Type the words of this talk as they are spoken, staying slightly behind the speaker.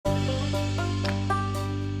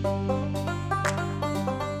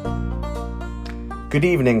Good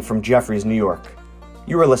evening from Jefferies, New York.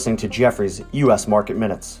 You are listening to Jefferies U.S. Market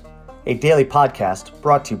Minutes, a daily podcast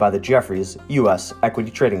brought to you by the Jefferies U.S. Equity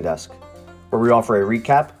Trading Desk, where we offer a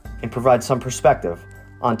recap and provide some perspective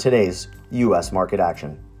on today's U.S. market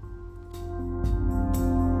action.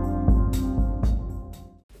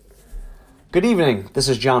 Good evening, this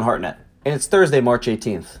is John Hartnett, and it's Thursday, March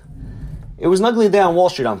 18th. It was an ugly day on Wall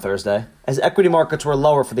Street on Thursday, as equity markets were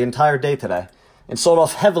lower for the entire day today, and sold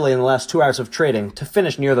off heavily in the last 2 hours of trading to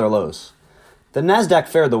finish near their lows. The Nasdaq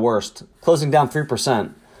fared the worst, closing down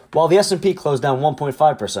 3%, while the S&P closed down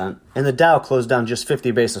 1.5%, and the Dow closed down just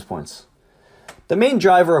 50 basis points. The main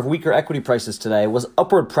driver of weaker equity prices today was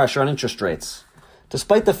upward pressure on interest rates.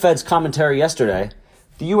 Despite the Fed's commentary yesterday,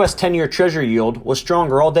 the U.S. 10-year Treasury yield was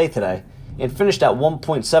stronger all day today and finished at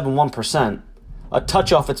 1.71%, a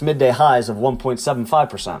touch off its midday highs of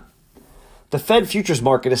 1.75%. The Fed futures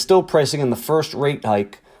market is still pricing in the first rate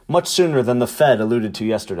hike much sooner than the Fed alluded to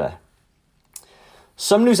yesterday.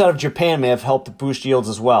 Some news out of Japan may have helped boost yields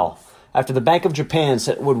as well, after the Bank of Japan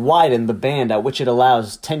said it would widen the band at which it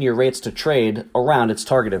allows 10-year rates to trade around its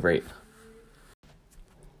targeted rate.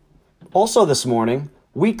 Also this morning,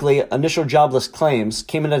 weekly initial jobless claims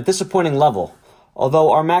came in at a disappointing level,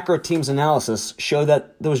 although our macro team's analysis showed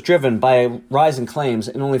that it was driven by a rise in claims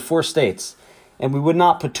in only 4 states, and we would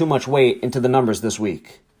not put too much weight into the numbers this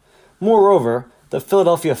week. Moreover, the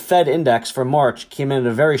Philadelphia Fed Index for March came in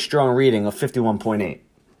at a very strong reading of 51.8.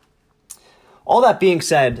 All that being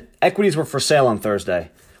said, equities were for sale on Thursday,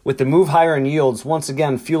 with the move higher in yields once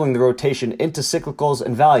again fueling the rotation into cyclicals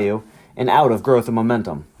and value and out of growth and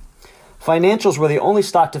momentum. Financials were the only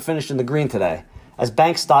stock to finish in the green today, as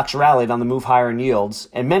bank stocks rallied on the move higher in yields,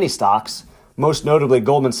 and many stocks, most notably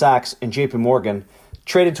Goldman Sachs and JP Morgan,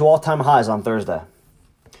 traded to all-time highs on Thursday.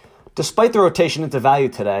 Despite the rotation into value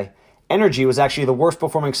today, energy was actually the worst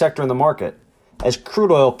performing sector in the market, as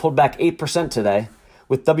crude oil pulled back 8% today,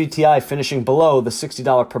 with WTI finishing below the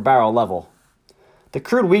 $60 per barrel level. The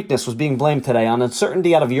crude weakness was being blamed today on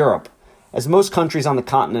uncertainty out of Europe, as most countries on the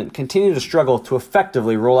continent continue to struggle to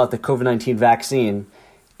effectively roll out the COVID-19 vaccine,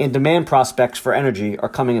 and demand prospects for energy are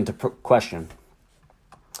coming into question.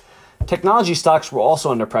 Technology stocks were also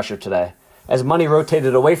under pressure today, as money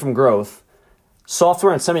rotated away from growth.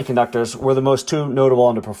 Software and semiconductors were the most two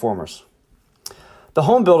notable underperformers. The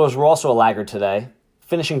home builders were also a laggard today,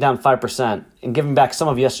 finishing down 5% and giving back some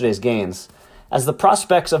of yesterday's gains, as the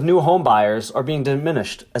prospects of new home buyers are being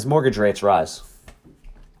diminished as mortgage rates rise.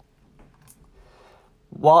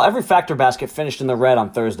 While every factor basket finished in the red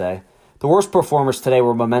on Thursday, the worst performers today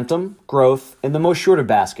were momentum, growth, and the most shorted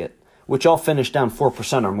basket, which all finished down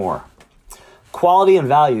 4% or more. Quality and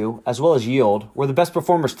value, as well as yield, were the best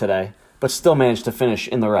performers today, but still managed to finish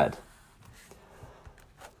in the red.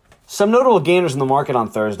 Some notable gainers in the market on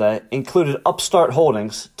Thursday included Upstart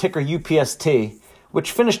Holdings, ticker UPST,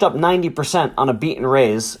 which finished up 90% on a beat and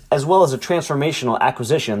raise, as well as a transformational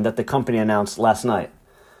acquisition that the company announced last night.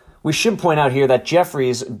 We should point out here that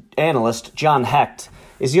Jefferies analyst John Hecht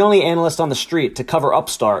is the only analyst on the street to cover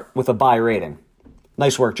Upstart with a buy rating.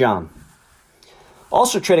 Nice work, John.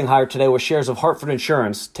 Also trading higher today were shares of Hartford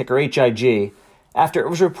Insurance, ticker HIG, after it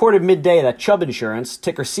was reported midday that Chubb Insurance,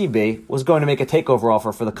 ticker CB, was going to make a takeover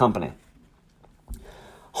offer for the company.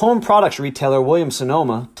 Home products retailer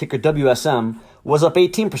Williams-Sonoma, ticker WSM, was up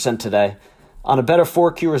 18% today on a better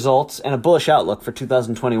 4Q results and a bullish outlook for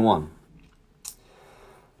 2021.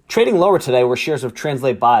 Trading lower today were shares of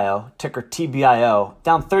Translate Bio, ticker TBIO,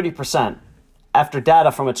 down 30% after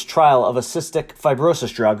data from its trial of a cystic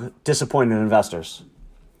fibrosis drug disappointed investors.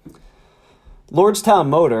 Lordstown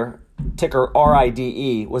Motor, ticker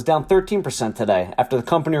RIDE, was down 13% today after the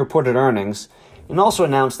company reported earnings and also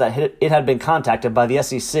announced that it had been contacted by the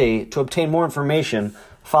SEC to obtain more information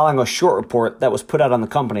following a short report that was put out on the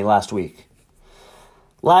company last week.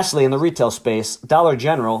 Lastly, in the retail space, Dollar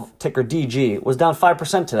General, ticker DG, was down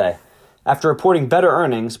 5% today after reporting better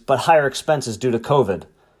earnings but higher expenses due to COVID.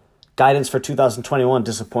 Guidance for 2021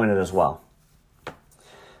 disappointed as well.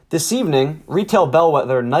 This evening, retail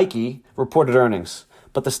bellwether Nike reported earnings,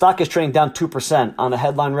 but the stock is trading down 2% on a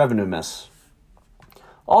headline revenue miss.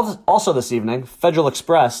 Also this evening, Federal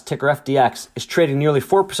Express, ticker FDX, is trading nearly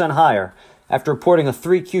 4% higher after reporting a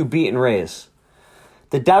 3Q beat and raise.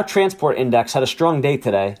 The Dow Transport Index had a strong day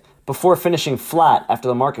today before finishing flat after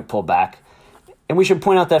the market pulled back, and we should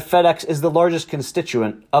point out that FedEx is the largest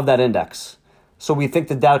constituent of that index, so we think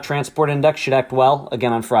the Dow Transport Index should act well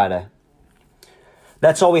again on Friday.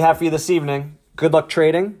 That's all we have for you this evening. Good luck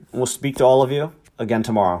trading, and we'll speak to all of you again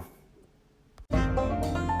tomorrow.